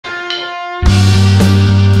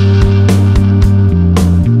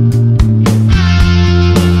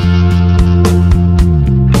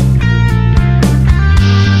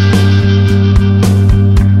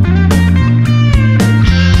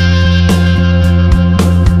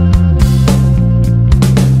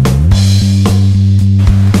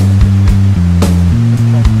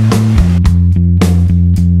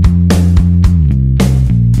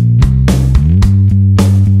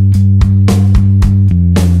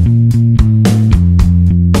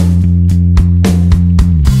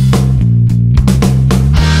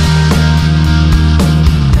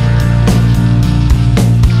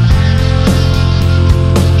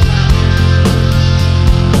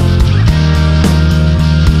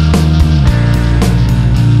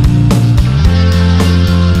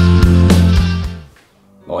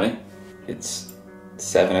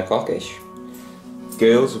7 o'clock-ish.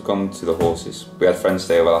 Girls have gone to the horses. We had friends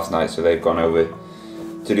stay over last night, so they've gone over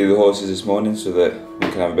to do the horses this morning so that we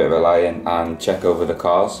can have a bit of a lie-in and check over the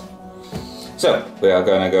cars. So we are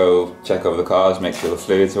going to go check over the cars, make sure the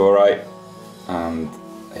fluids are alright, and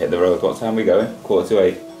hit the road. What time are we going?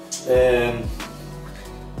 7:45?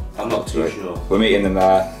 I'm not too sure. We're meeting them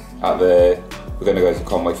there at the... We're going to go to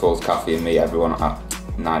Conway Falls Cafe and meet everyone at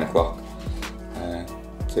 9 o'clock.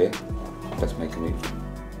 So yeah, let's make a move.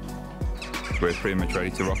 We're pretty much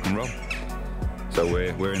ready to rock and roll. So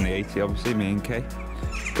we're in the 80 obviously, me and Kay.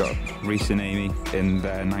 Got Reese and Amy in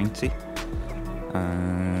their 90.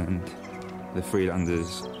 And the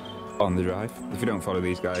Freelanders on the drive. If you don't follow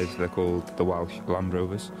these guys, they're called the Welsh Land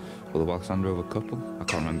Rovers, or the Welsh Land Rover couple, I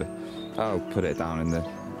can't remember. I'll put it down in the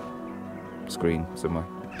screen somewhere.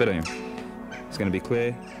 But anyway, it's going to be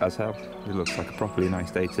clear as hell. It looks like a properly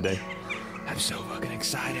nice day today. I'm so fucking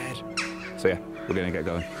excited. So yeah, we're going to get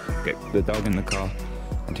going. Get the dog in the car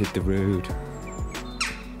and hit the road.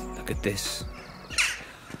 Look at this.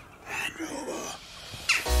 Land Rover.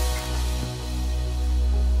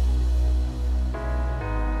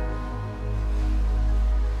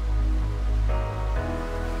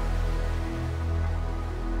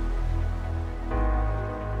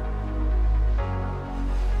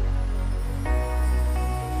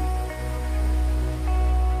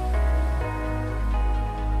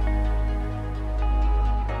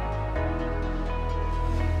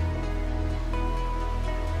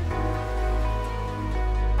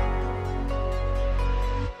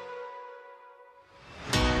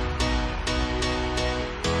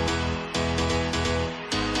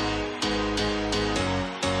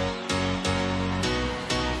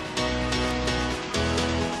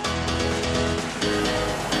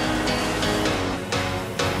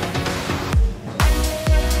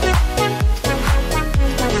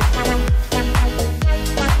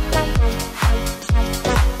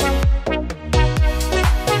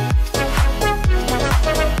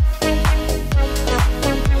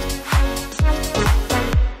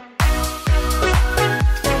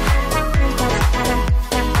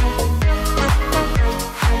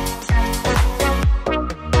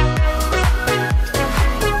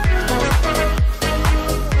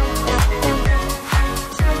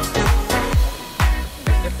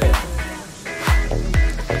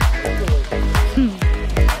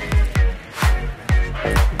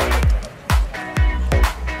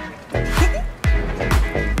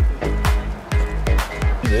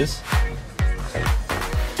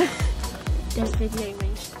 There's video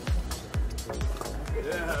range.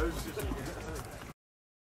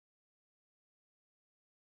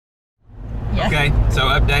 Yeah. Okay, so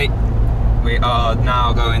update. We are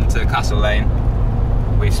now going to Castle Lane.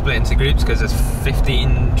 We've split into groups because there's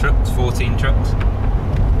 14 trucks.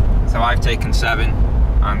 So I've taken 7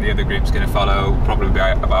 and the other group's going to follow, probably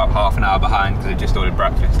about half an hour behind because they've just ordered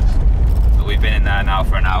breakfast. But we've been in there now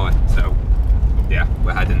for an hour, so yeah,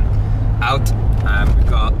 we're heading out. We've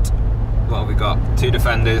got, what have we got? 2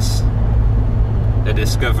 Defenders, a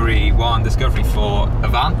Discovery 1, Discovery 4, a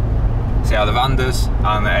van, see how the van does,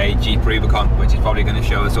 and a Jeep Rubicon, which is probably going to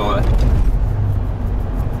show us all.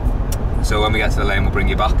 So when we get to the lane, we'll bring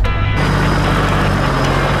you back.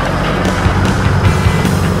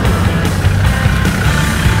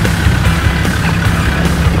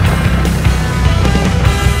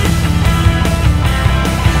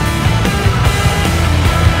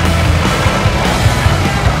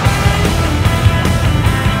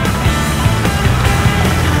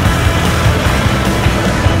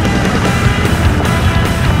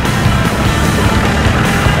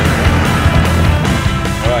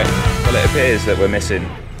 It appears that we're missing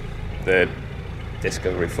the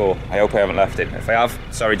Discovery 4. I hope I haven't left it. If I have,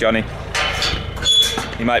 sorry Johnny.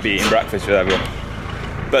 He might be eating breakfast with everyone.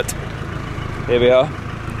 But here we are,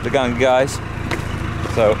 the gang of guys.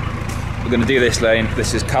 So we're going to do this lane.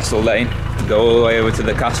 This is Castle Lane. Go all the way over to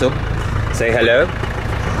the castle. Say hello.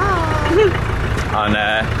 And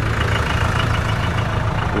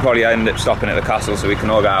we'll probably end up stopping at the castle so we can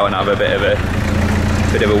all go out and have a bit of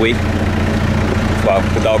a wee. Well,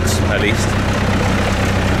 the dogs at least.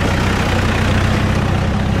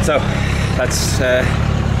 So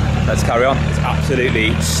let's carry on. It's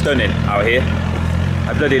absolutely stunning out here.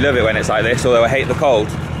 I bloody love it when it's like this, although I hate the cold.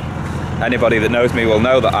 Anybody that knows me will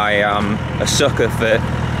know that I am a sucker for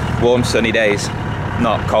warm sunny days,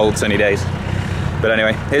 not cold sunny days. But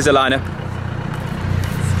anyway, here's the lineup.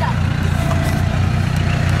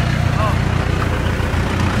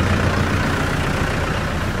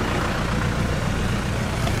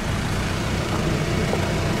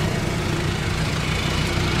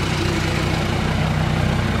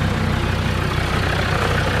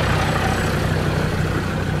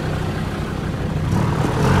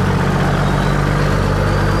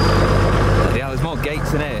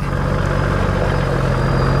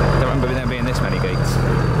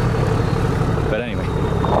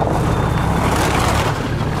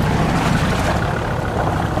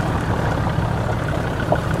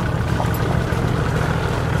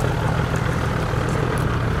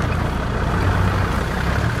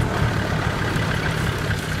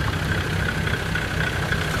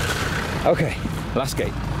 Okay, last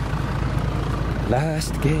gate.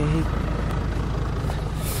 Last gate.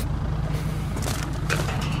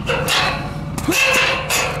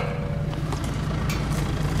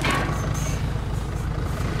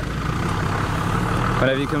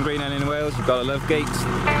 Whenever you come green in Wales, you've got to love gates.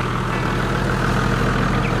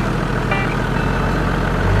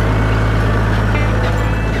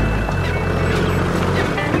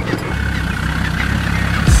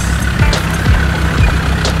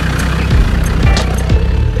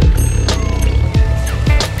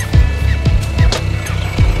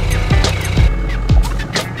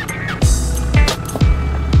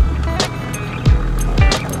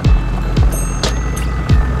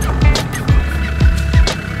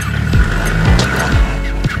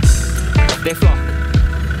 Stiff lock.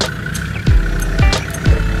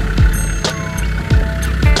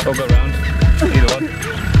 Or go round. Either one.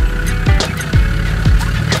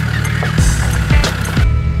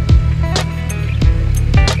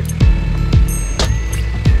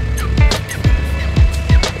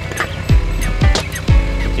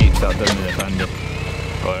 Jeep's got done with the fender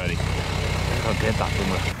already. I'll get that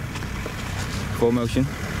one. Full motion.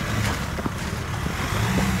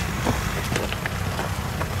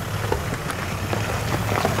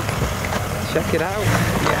 Check it out.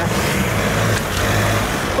 Yeah.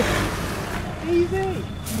 Easy.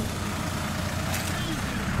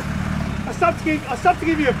 I stopped to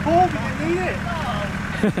give you a call, but you didn't need it.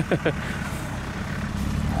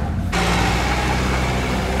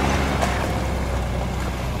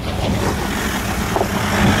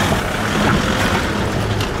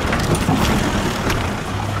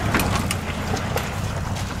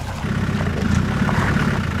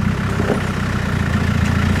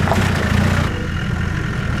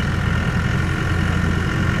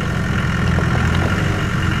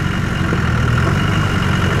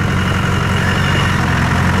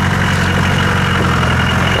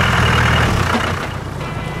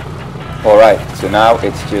 Alright, so now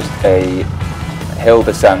it's just a hill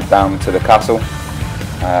descent down to the castle.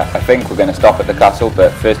 I think we're going to stop at the castle,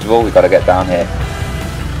 but first of all we've got to get down here.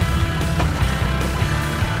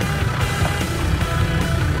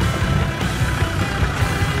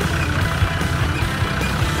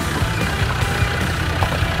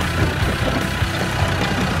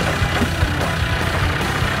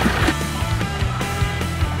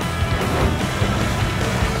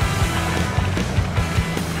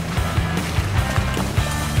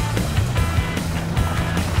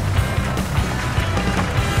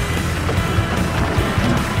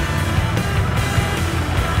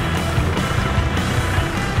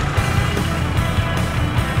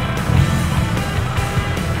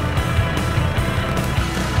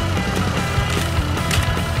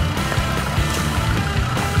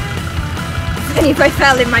 If I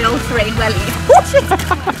fell in my all-terrain welly.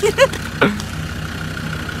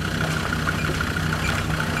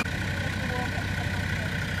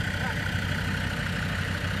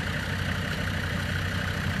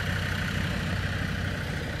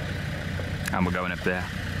 And we're going up there.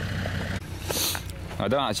 I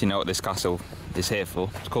don't actually know what this castle is here for.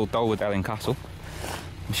 It's called Dolwyddelyn Castle.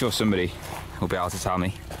 I'm sure somebody will be able to tell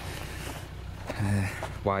me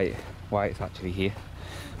why it's actually here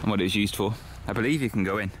and what it was used for. I believe you can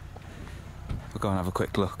go in. We'll go and have a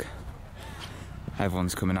quick look.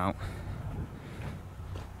 Everyone's coming out.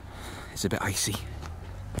 It's a bit icy,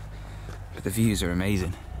 but the views are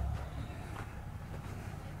amazing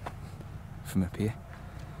from up here.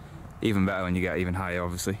 Even better when you get even higher,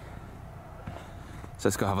 obviously. So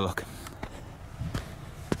let's go have a look.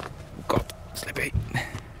 Oh God, slippy.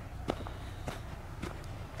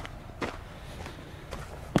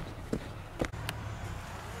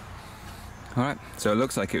 Alright, so it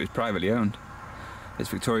looks like it was privately owned. It's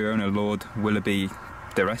Victoria owner Lord Willoughby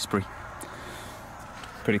de Resprey.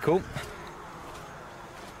 Pretty cool.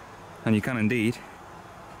 And you can indeed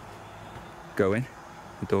go in.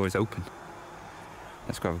 The door is open.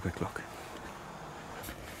 Let's go have a quick look.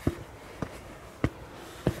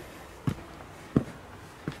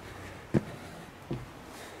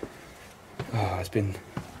 Oh, it's been...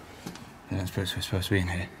 I'm not supposed to be in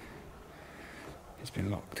here. It's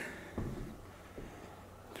been locked.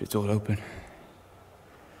 But it's all open.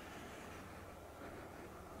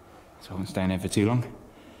 So I won't stay in here for too long,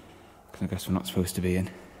 because I guess we're not supposed to be in.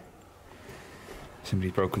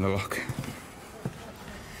 Somebody's broken the lock.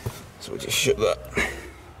 So we'll just shut that.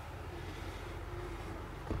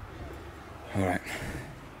 Alright,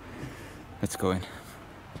 let's go in.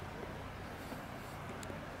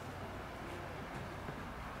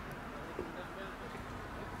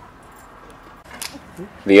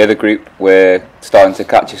 the other group were starting to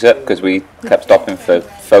catch us up because we kept stopping for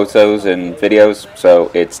photos and videos,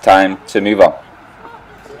 so it's time to move on.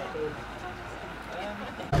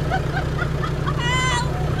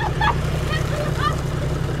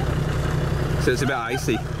 So it's a bit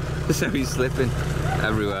icy, so he's slipping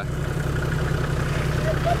everywhere.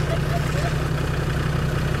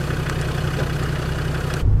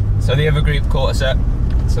 So the other group caught us up,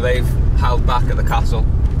 so they've held back at the castle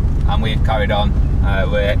and we've carried on.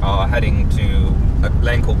 We are heading to a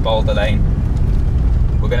lane called Boulder Lane.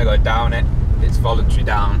 We're going to go down it. It's voluntary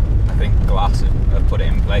down. I think Glass have put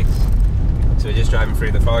it in place. So we're just driving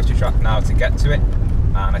through the forestry track now to get to it,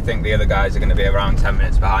 and I think the other guys are going to be around 10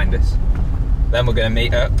 minutes behind us. Then we're going to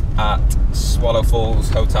meet up at Swallow Falls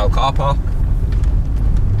Hotel car park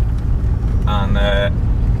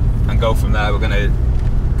and go from there. We're going to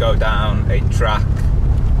go down a track,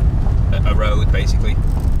 a road basically,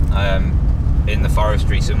 in the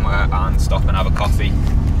forestry somewhere, and stop and have a coffee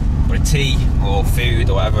or a tea or food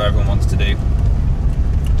or whatever everyone wants to do.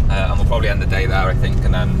 And we'll probably end the day there, I think,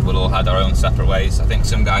 and then we'll all head our own separate ways. I think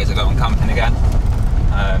some guys are going camping again.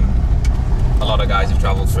 A lot of guys have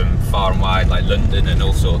travelled from far and wide, like London and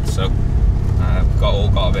all sorts, so we've all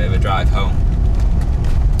got a bit of a drive home.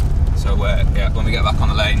 So yeah, when we get back on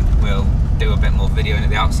the lane, we'll do a bit more videoing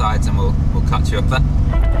of the outsides and we'll catch you up there.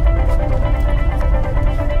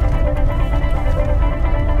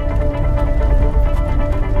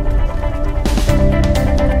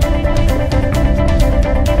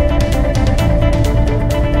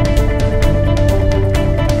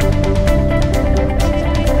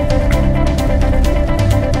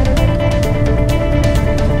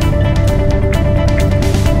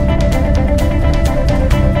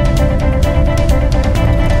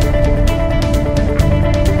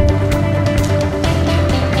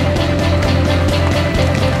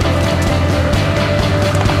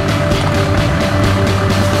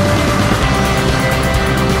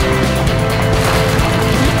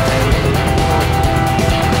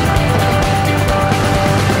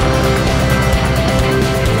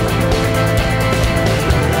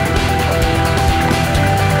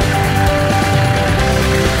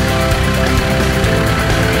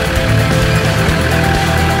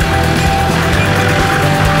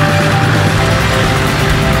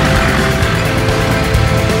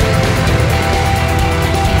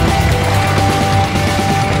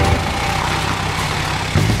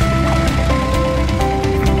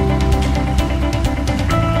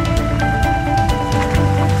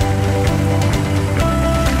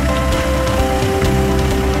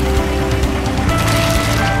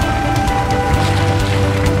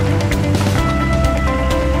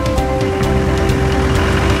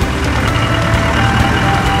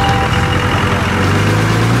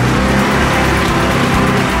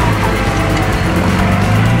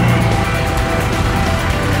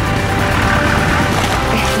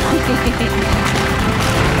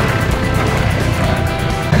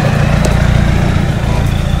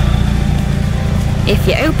 If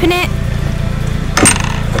you open it,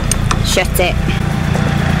 shut it.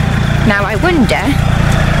 Now I wonder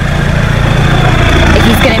if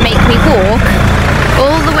he's going to make me walk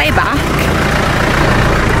all the way back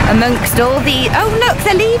amongst all the... Oh look,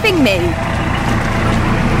 they're leaving me.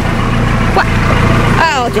 What?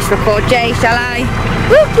 I'll just record Jay, shall I?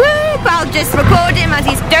 Whoop whoop, I'll just record him as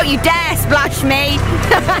he's... Don't you dare splash me.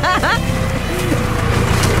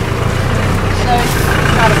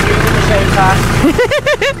 Had a few at the same time.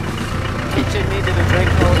 Kitchen needed a drink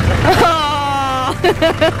all the time. Oh.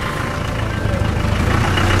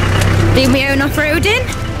 Do my own off-roading,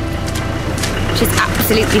 which is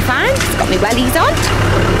absolutely fine. It's got my wellies on.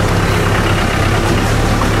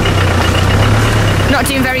 Not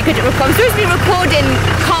doing very good at recording. I'm supposed to be recording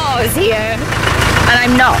cars here, and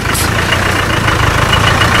I'm not.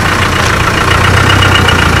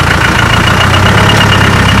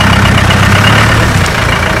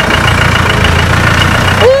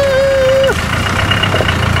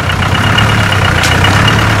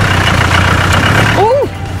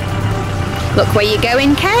 Look where you're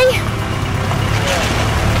going, Kay.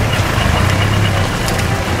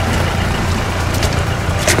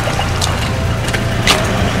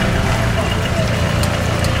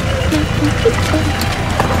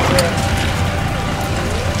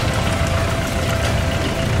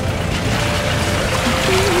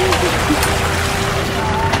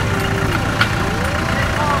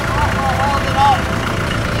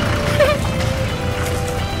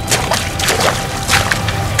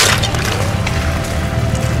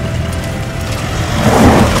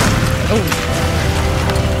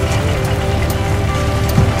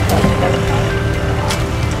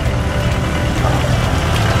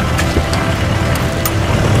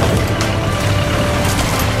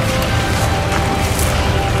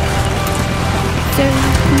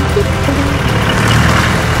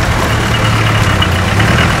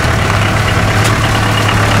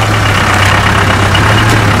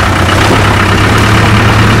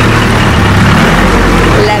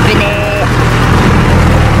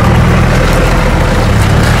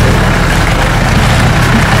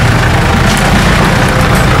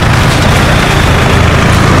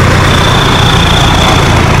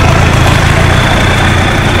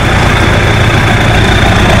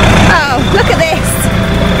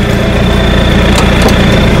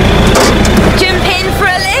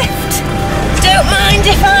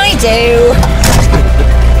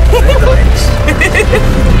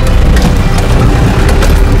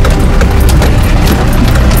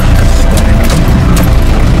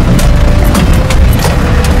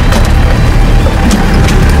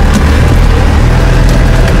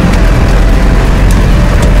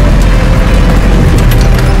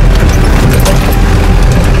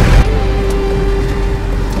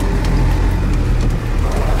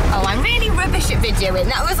 doing?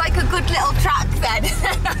 That was like a good little track then.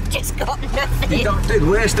 I've just got nothing. The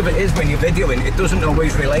worst of it is when you're videoing, it doesn't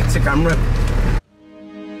always relate to camera.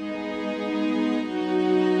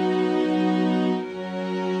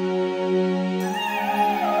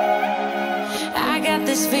 I got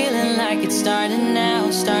this feeling like it's starting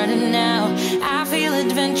now, starting now. I feel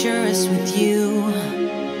adventurous with you.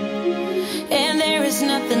 And there is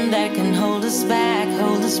nothing that can hold us back,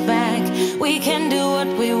 hold us back. We can do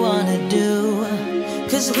what we want to do.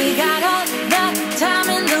 'Cause we got all the time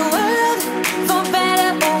in the world. For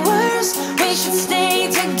better or worse, we should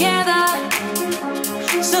stay together.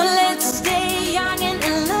 So let's stay young and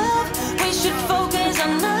in love. We should focus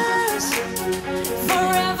on us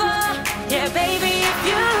forever. Yeah, baby, if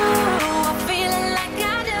you are feeling like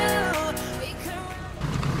I do, we can...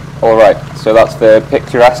 Alright, so that's the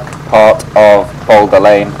picturesque part of Boulder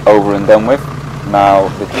Lane over and done with. Now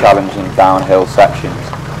the challenging downhill sections.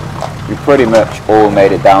 We pretty much all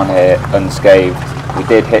made it down here unscathed. We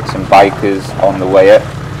did hit some bikers on the way up,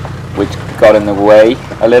 which got in the way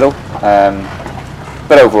a little,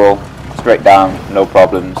 but overall straight down, no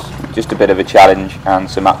problems. Just a bit of a challenge and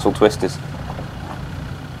some axle twisters.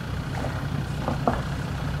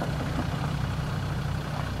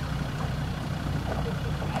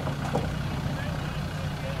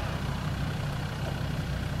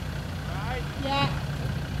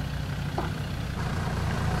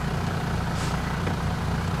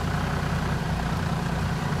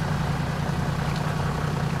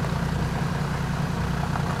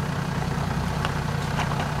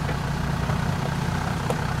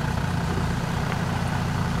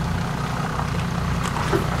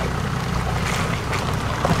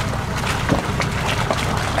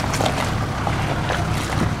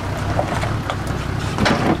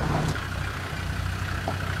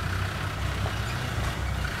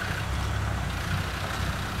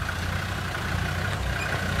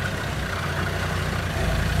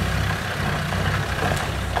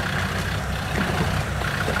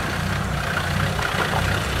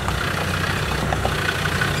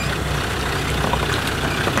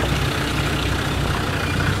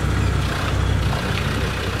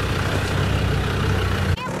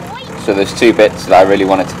 So there's two bits that I really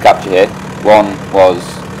wanted to capture here. One was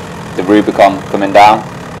the Rubicon coming down,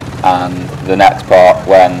 and the next part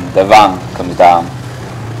when the van comes down.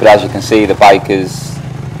 But as you can see, the bikers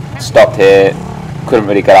stopped here, couldn't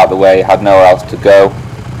really get out of the way, had nowhere else to go.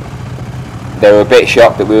 They were a bit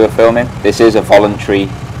shocked that we were filming. This is a voluntary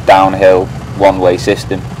downhill one-way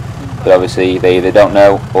system, but obviously they either don't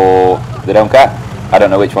know or they don't care. I don't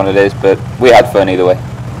know which one it is, but we had fun either way.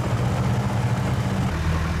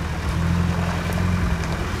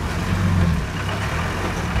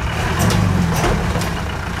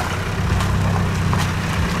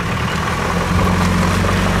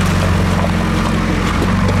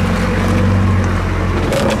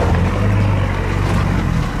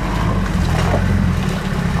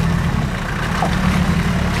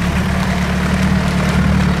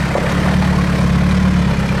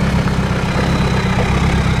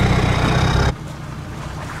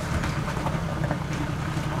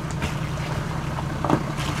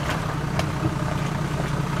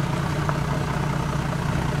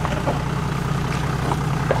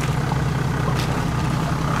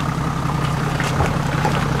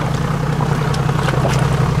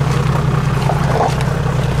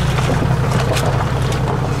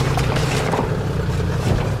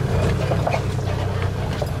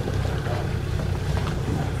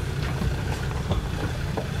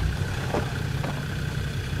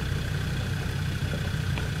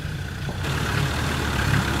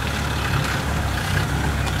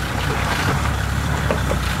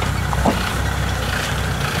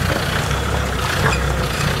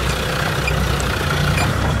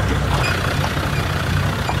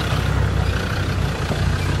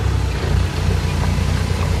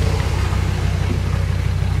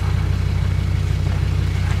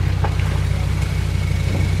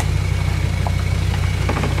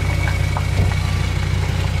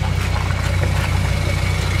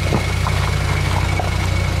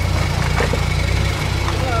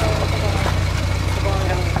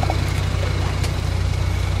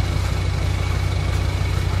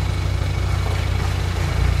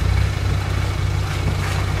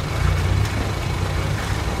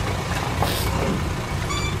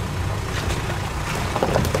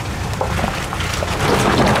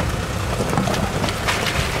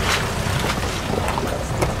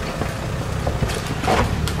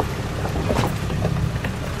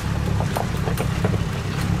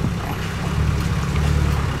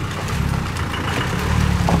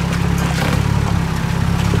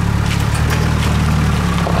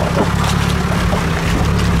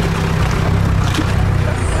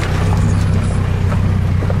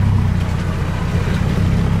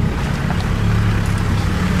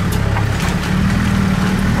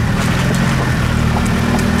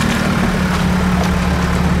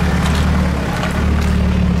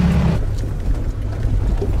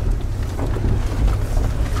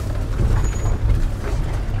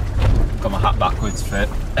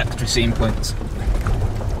 extra scene points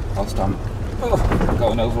whilst I'm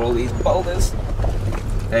going over all these boulders.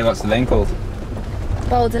 Hey, what's the lane called?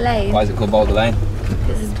 Boulder Lane. Why is it called Boulder Lane?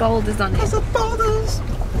 Because there's boulders on it. There's the boulders!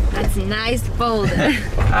 That's a nice boulder.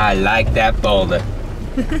 I like that boulder.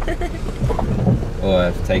 Oh,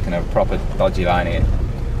 I've taken a proper dodgy line here.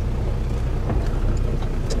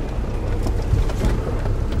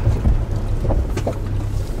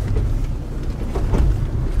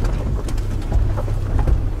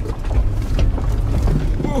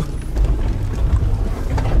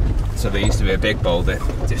 So there used to be a big boulder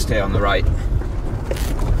just here on the right,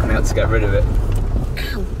 and I had to get rid of it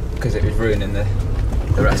because it was ruining the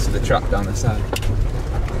rest of the track down the side.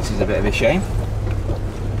 This is a bit of a shame.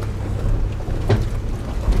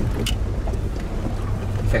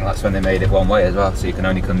 I think that's when they made it one way as well, so you can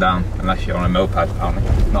only come down unless you're on a moped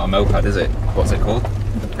apparently. Not a moped, is it? What's it called?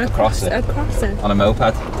 A crosser. A crosser. On a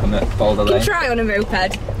moped on the Boulder Lane. You can try on a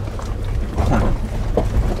moped.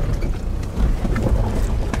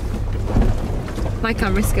 My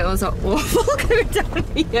camera skills are awful going down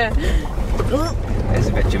here. It's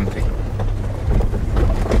a bit jumpy.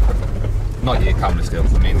 Not your camera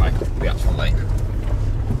skills, I mean like the actual lane.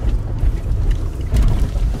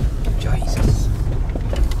 Jesus.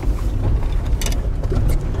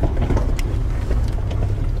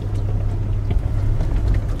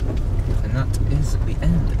 And that is the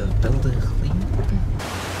end of Boulder Lane.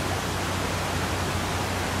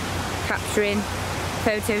 Capturing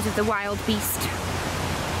photos of the wild beast.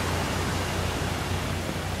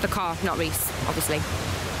 The car, not Reese, obviously.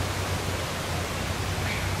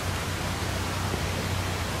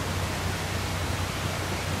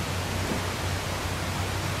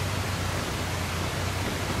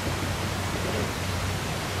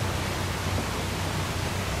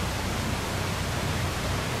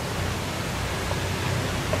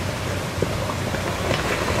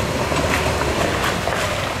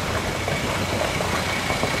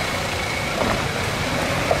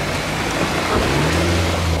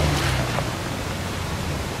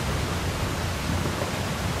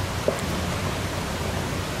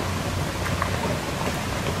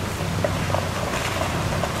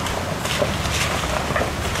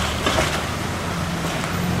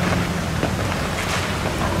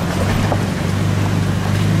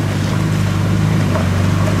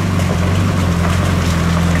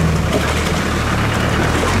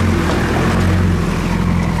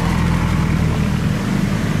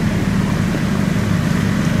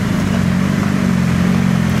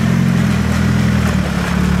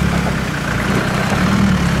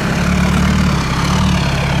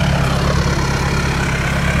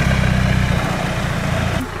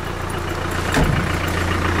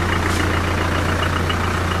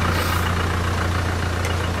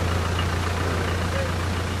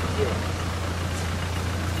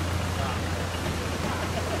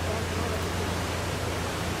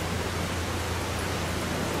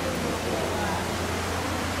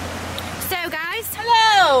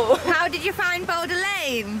 Hello! How did you find Boulder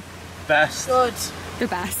Lane? Best. Good. The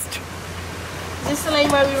best. Is this the lane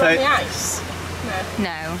where we were on the ice? No.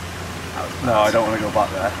 No. No, I don't want to go back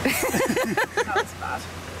there. That was bad.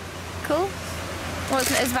 Cool.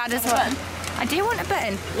 Wasn't as bad as what? Button. I do want a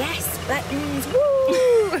button. Yes, buttons.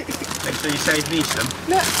 Woo! Make sure you save me some.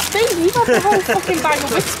 No, Steve, you've had the whole fucking bag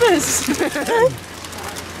of whispers.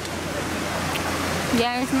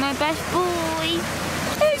 There's my best boy.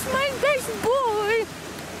 There's my best boy.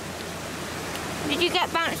 Did you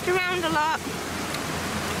get bounced around a lot?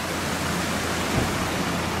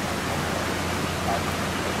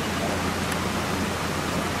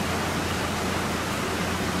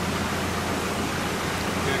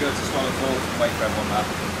 We're going to go to Swallow Falls and wait for everyone there.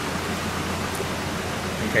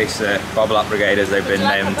 In case Bobble Up Brigaders, they've been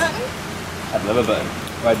Like named. a button? I'd love a button.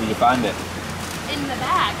 Where did you find it? In the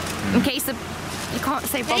bag. In case the... You can't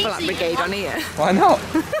say Bobble Up Brigade on here. Why not?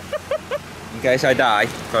 In case I die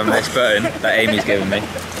from this button that Amy's given me.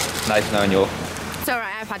 Nice knowing you all. It's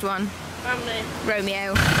alright, I've had one. Family.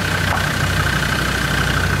 Romeo.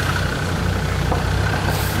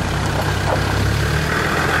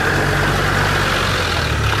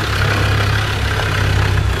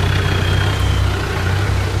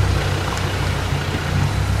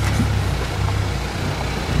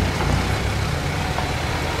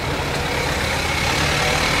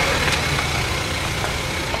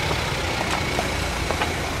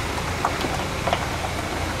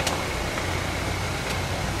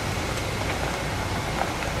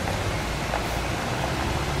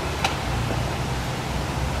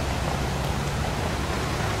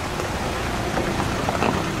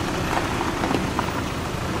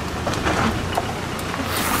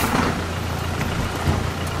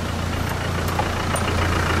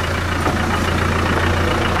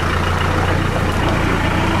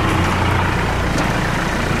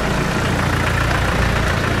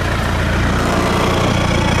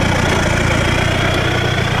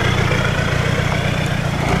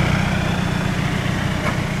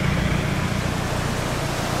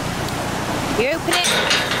 You open it,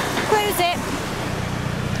 close it.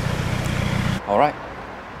 Alright.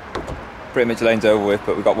 Pretty much lane's over with,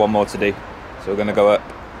 but we've got one more to do. So we're going to go up,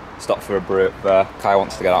 stop for a brew up there. Kai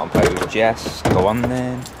wants to get out and play with Jess. Go on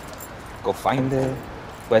then. Go find her.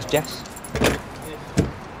 Where's Jess?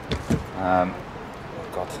 God,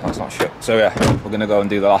 that's not shut. So yeah, we're going to go and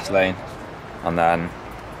do the last lane. And then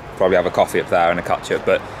probably have a coffee up there and a catch up.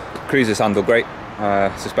 But cruiser's handled great.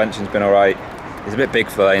 Suspension's been alright. It's a bit big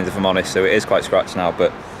for the lanes if I'm honest, so it is quite scratched now,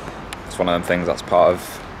 but it's one of them things that's part of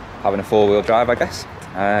having a four-wheel drive, I guess.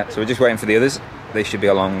 So we're just waiting for the others. They should be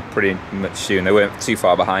along pretty much soon. They weren't too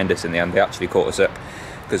far behind us in the end. They actually caught us up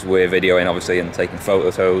because we're videoing obviously and taking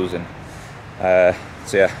photos, and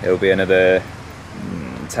so yeah, it'll be another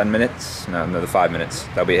 10 minutes, no, another 5 minutes.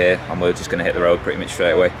 They'll be here and we're just going to hit the road pretty much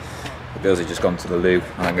straight away. The girls have just gone to the loo,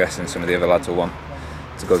 and I'm guessing some of the other lads will want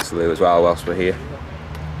to go to the loo as well whilst we're here.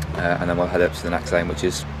 And then we'll head up to the next lane, which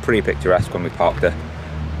is pretty picturesque when we park there.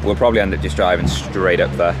 We'll probably end up just driving straight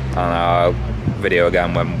up there, and I'll video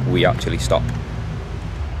again when we actually stop.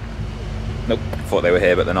 Nope, thought they were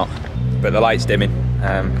here but they're not. But the light's dimming.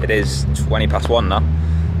 It is 20 past 1 now, so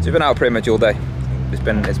we've been out pretty much all day. It's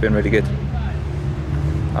been really good.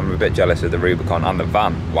 I'm a bit jealous of the Rubicon and the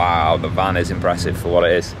van. Wow, the van is impressive for what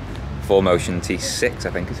it is. 4Motion T6,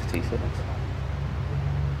 I think it's a T6.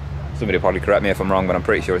 Somebody will probably correct me if I'm wrong, but I'm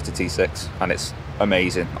pretty sure it's a T6, and it's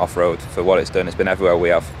amazing off-road for what it's done. It's been everywhere we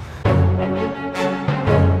have.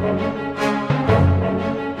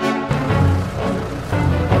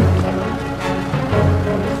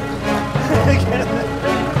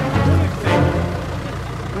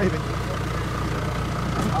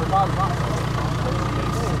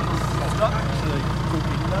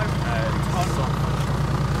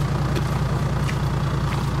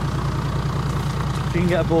 If you can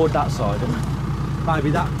get aboard that side and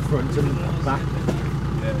maybe that front and back.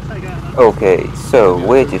 Okay, so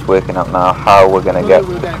we're just working out now how we're going to get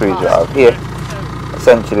the cruiser out of here.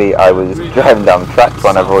 Essentially, I was driving down the track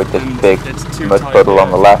trying to avoid this big mud puddle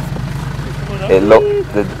on the left. It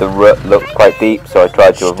looked, the rut looked quite deep, so I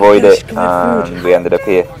tried to avoid it, and we ended up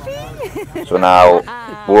here. So now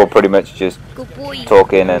we're pretty much just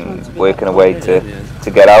talking and working away to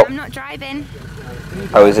get out. I'm not driving.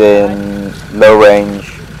 I was in low range,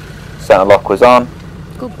 centre lock was on,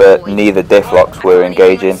 but neither diff locks were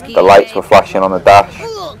engaging. The lights were flashing on the dash.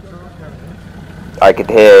 I could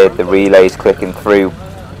hear the relays clicking through,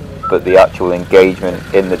 but the actual engagement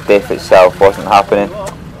in the diff itself wasn't happening.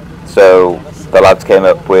 So the lads came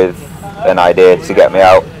up with an idea to get me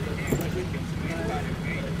out.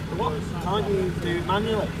 Can't you do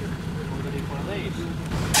manually?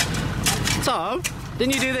 Tom,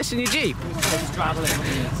 didn't you do this in your Jeep?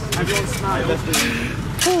 Everyone smile.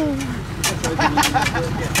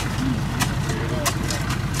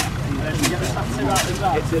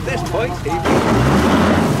 It's at this point, Steve.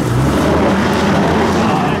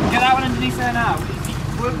 Get that one underneath there now.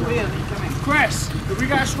 Work with it, you come in. Chris, if we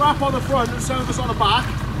get a strap on the front and some of us on the back.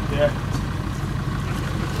 Yeah.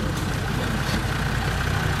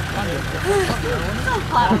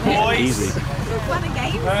 Easy. Fun and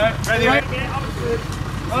games. Ready?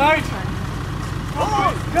 Right.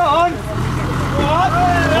 Go on.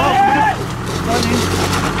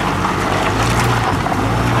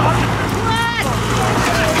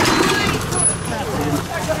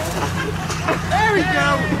 There we go.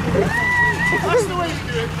 That's the way to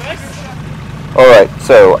do it, Chris. Alright,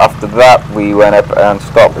 so after that we went up and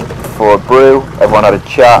stopped for a brew. Everyone had a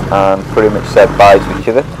chat and pretty much said bye to each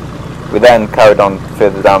other. We then carried on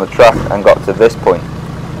further down the track and got to this point.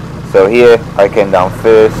 So here I came down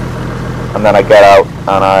first, and then I get out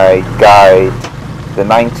and I guide the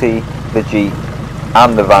 90, the Jeep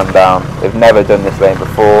and the van down. They've never done this lane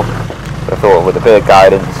before, so I thought with a bit of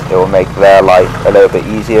guidance it will make their life a little bit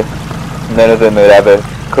easier. None of them had ever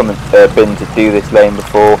been to do this lane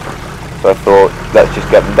before, so I thought let's just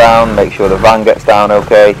get them down, make sure the van gets down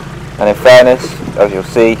okay. And in fairness, as you'll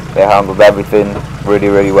see, they handled everything really,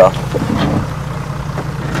 really well.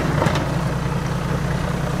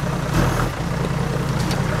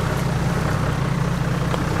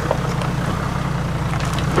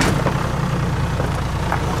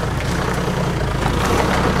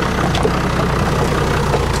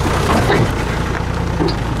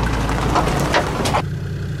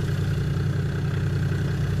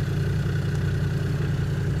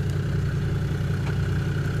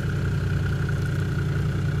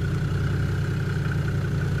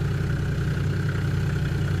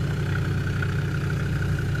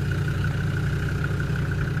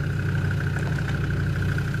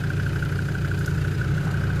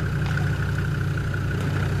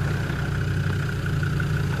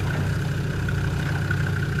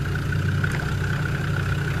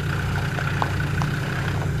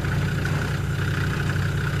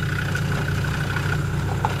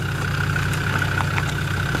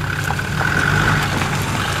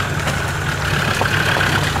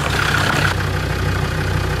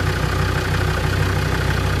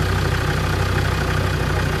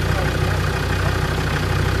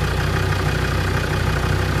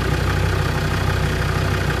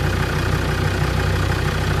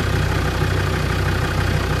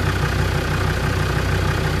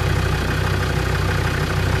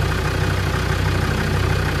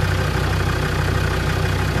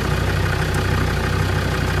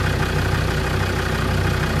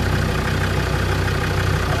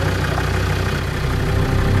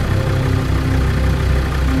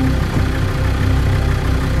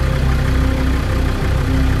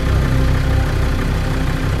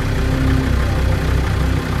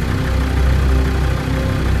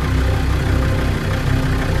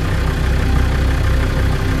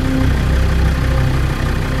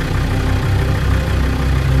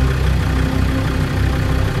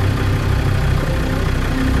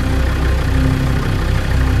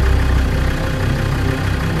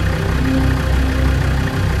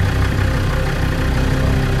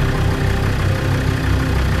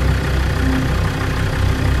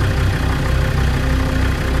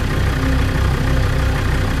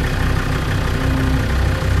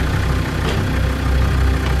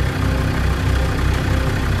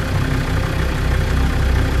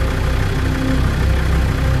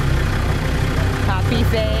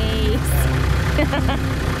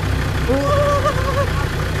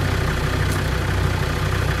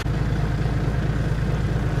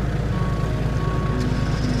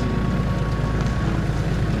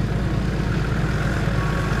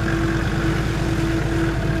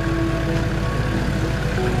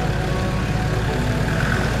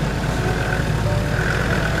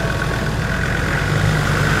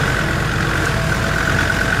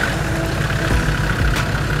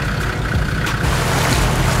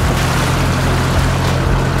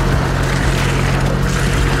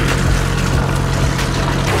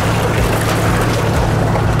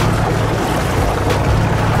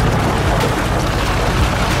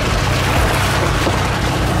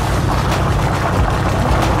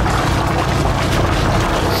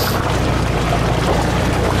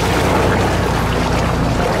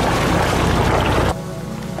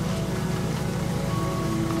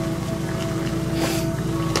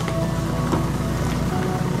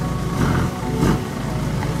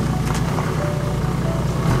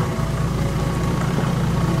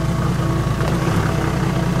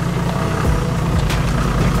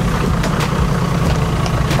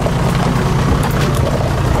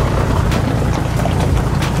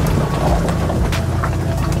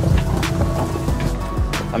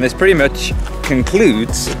 And this pretty much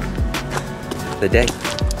concludes the day.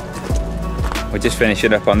 We're just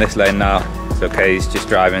finishing up on this lane now, so Kay's just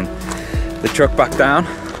driving the truck back down.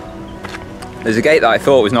 There's a gate that I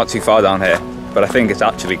thought was not too far down here, but I think it's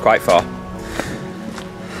actually quite far.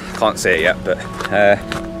 Can't see it yet, but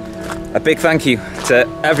a big thank you to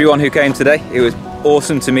everyone who came today. It was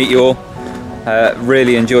awesome to meet you all.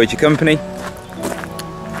 Really enjoyed your company,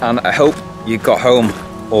 and I hope you got home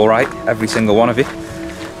all right, every single one of you.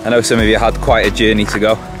 I know some of you had quite a journey to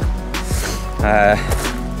go,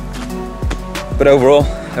 but overall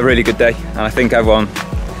a really good day, and I think everyone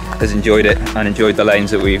has enjoyed it and enjoyed the lanes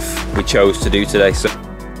that we chose to do today. So